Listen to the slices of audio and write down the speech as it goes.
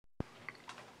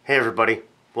Hey everybody,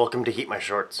 welcome to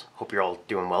HeatMyShorts. Hope you're all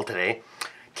doing well today.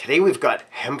 Today we've got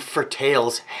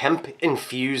Hemp4Tails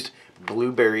hemp-infused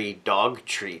blueberry dog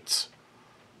treats.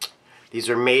 These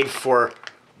are made for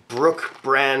Brook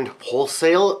brand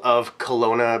wholesale of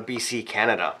Kelowna, BC,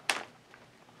 Canada.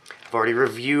 I've already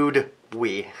reviewed,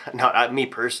 not me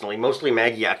personally, mostly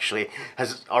Maggie actually,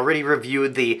 has already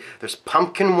reviewed there's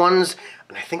pumpkin ones,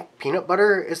 and I think peanut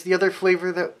butter is the other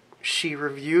flavor that she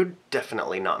reviewed.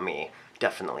 Definitely not me.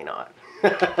 Definitely not.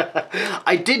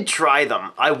 I did try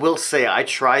them. I will say I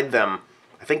tried them.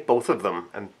 I think both of them,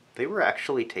 and they were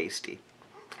actually tasty.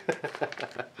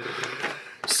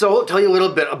 So I'll tell you a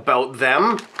little bit about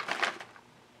them.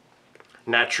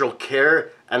 Natural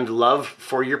care and love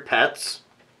for your pets.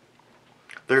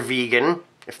 They're vegan,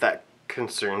 if that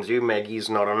concerns you.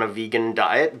 Maggie's not on a vegan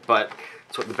diet, but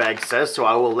that's what the bag says, so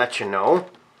I will let you know.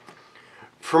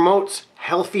 Promotes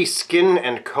healthy skin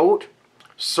and coat.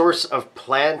 Source of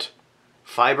plant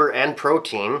fiber and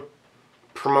protein.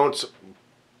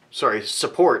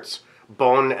 Supports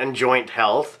bone and joint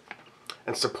health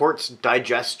and supports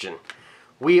digestion.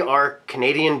 We are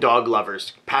Canadian dog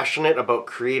lovers, passionate about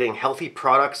creating healthy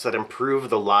products that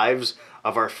improve the lives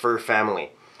of our fur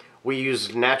family. We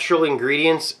use natural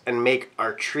ingredients and make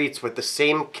our treats with the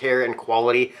same care and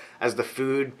quality as the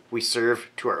food we serve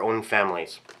to our own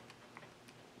families.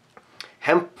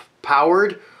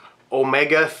 Hemp-powered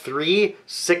omega-3,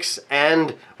 6,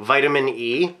 and vitamin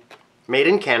E, made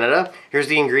in Canada. Here's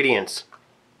the ingredients.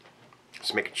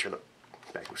 Just making sure the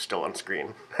bag was still on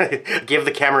screen. Give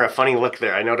the camera a funny look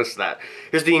there, I noticed that.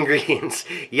 Here's the ingredients.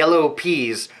 Yellow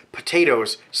peas,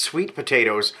 potatoes, sweet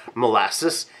potatoes,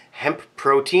 molasses, hemp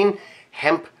protein,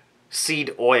 hemp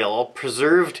seed oil,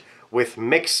 preserved with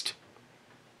mixed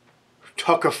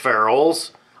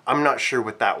tocopherols. I'm not sure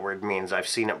what that word means, I've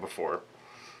seen it before.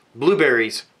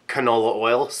 Blueberries, canola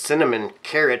oil, cinnamon,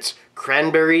 carrots,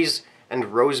 cranberries,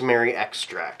 and rosemary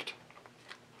extract.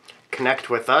 Connect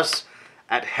with us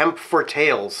at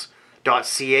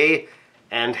hemp4tails.ca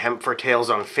and Hemp4Tails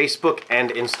on Facebook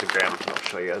and Instagram. I'll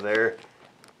show you their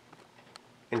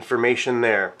information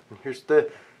there. Here's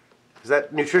is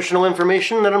that nutritional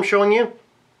information that I'm showing you?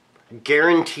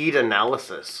 Guaranteed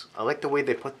analysis. I like the way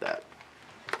they put that.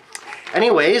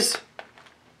 Anyways,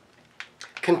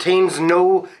 contains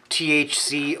no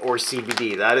THC or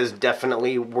CBD. That is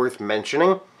definitely worth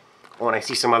mentioning. Oh, and I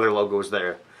see some other logos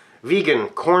there. Vegan,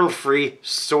 corn-free,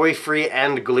 soy-free,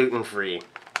 and gluten-free.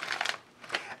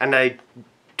 And I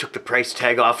took the price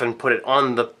tag off and put it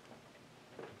on the,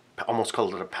 almost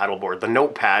called it a paddleboard, the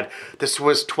notepad. This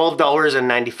was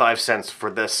 $12.95 for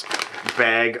this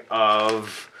bag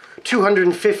of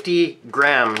 250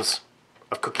 grams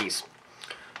of cookies.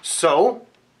 So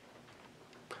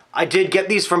I did get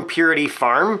these from Purity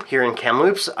Farm here in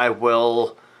Kamloops. I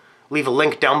will leave a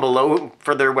link down below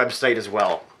for their website as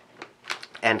well.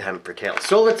 And Hemp4Tails.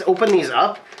 So let's open these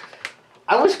up.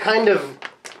 I was kind of,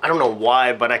 I don't know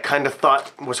why, but I kind of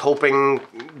was hoping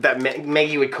that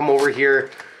Maggie would come over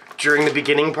here during the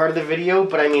beginning part of the video,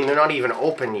 but I mean, they're not even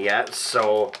open yet,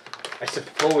 so I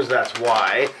suppose that's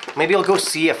why. Maybe I'll go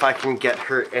see if I can get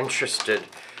her interested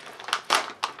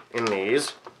in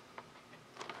these.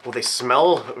 Well, they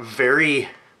smell very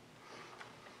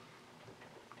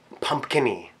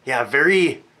pumpkin-y. Yeah,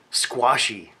 very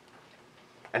squashy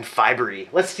and fibery.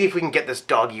 Let's see if we can get this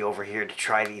doggy over here to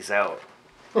try these out.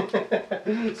 So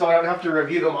I don't have to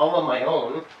review them all on my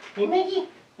own. Hey, Maggie,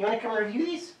 you want to come review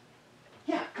these?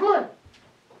 Yeah, come on.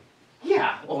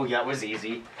 Yeah. Oh, yeah, that was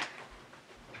easy.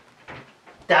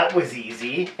 That was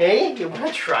easy. Hey, you want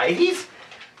to try these?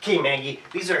 Okay, Maggie,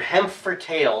 these are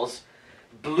Hemp4Tails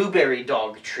blueberry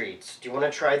dog treats. Do you want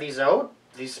to try these out?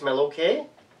 These smell okay?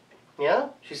 Yeah?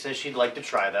 She says she'd like to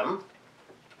try them.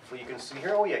 Hopefully you can see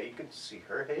her. Oh yeah, you can see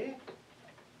her, hey?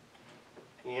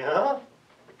 Yeah?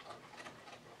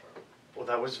 Well,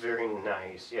 that was very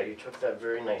nice. Yeah, you took that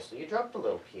very nicely. You dropped a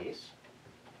little piece.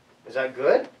 Is that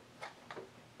good?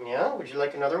 Yeah? Would you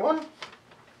like another one?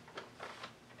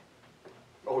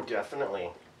 Oh, definitely.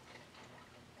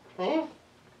 Hey?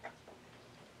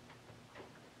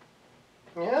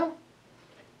 Yeah?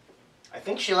 I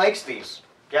think she likes these.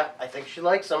 Yeah, I think she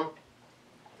likes them.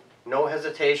 No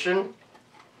hesitation.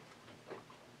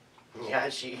 Yeah,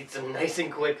 she eats them nice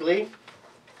and quickly.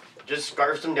 Just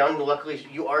scarfs them down. Luckily,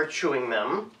 you are chewing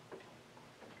them.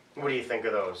 What do you think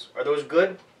of those? Are those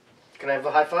good? Can I have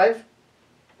a high five?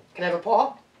 Can I have a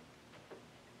paw?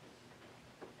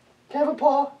 Can I have a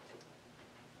paw?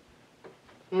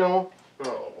 No?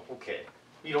 Oh, okay.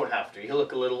 You don't have to. You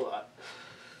look a little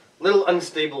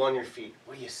unstable on your feet.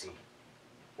 What do you see?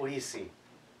 What do you see?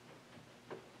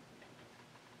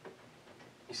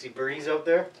 You see birdies out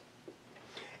there?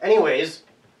 Anyways,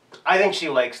 I think she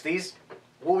likes these.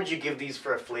 What would you give these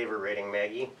for a flavor rating,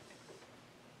 Maggie?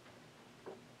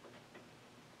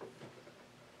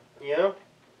 Yeah?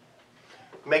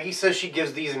 Maggie says she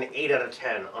gives these an 8 out of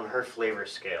 10 on her flavor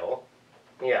scale.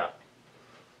 Yeah.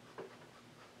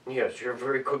 Yes, you're a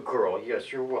very good girl.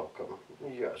 Yes, you're welcome.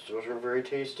 Yes, those are very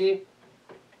tasty.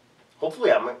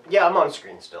 Hopefully I'm on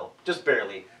screen still. Just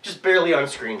barely. Just barely on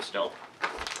screen still.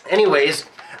 Anyways,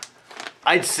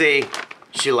 I'd say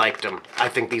she liked them. I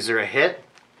think these are a hit.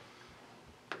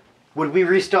 Would we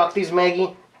restock these,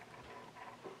 Maggie?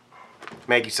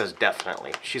 Maggie says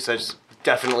definitely. She says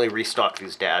definitely restock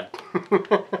these, Dad.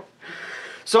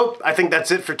 So, I think that's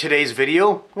it for today's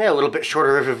video. Yeah, a little bit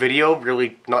shorter of a video.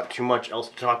 Really not too much else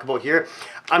to talk about here.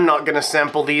 I'm not going to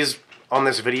sample these on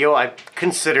this video. I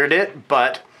considered it,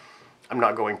 but I'm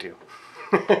not going to.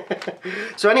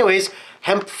 So anyways,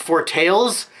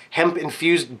 Hemp4Tails,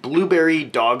 hemp-infused blueberry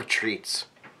dog treats.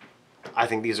 I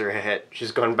think these are a hit.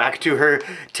 She's gone back to her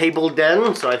table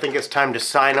den, so I think it's time to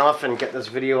sign off and get this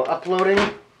video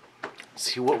uploading.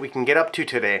 See what we can get up to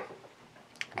today.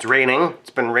 It's raining. It's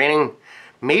been raining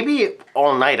maybe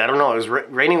all night. I don't know. It was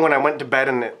raining when I went to bed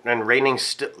and raining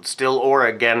still or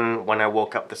again when I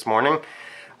woke up this morning.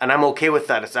 And I'm okay with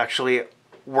that. It's actually,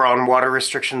 we're on water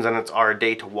restrictions and it's our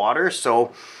day to water,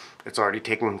 so it's already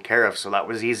taken care of, so that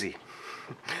was easy.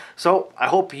 So I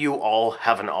hope you all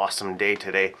have an awesome day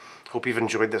today. Hope you've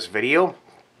enjoyed this video.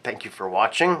 Thank you for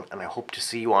watching, and I hope to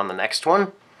see you on the next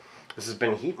one. This has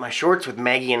been Heat My Shorts with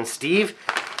Maggie and Steve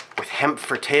with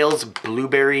Hemp4Tails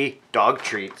blueberry dog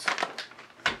treats.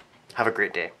 Have a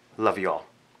great day. Love you all.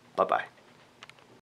 Bye-bye.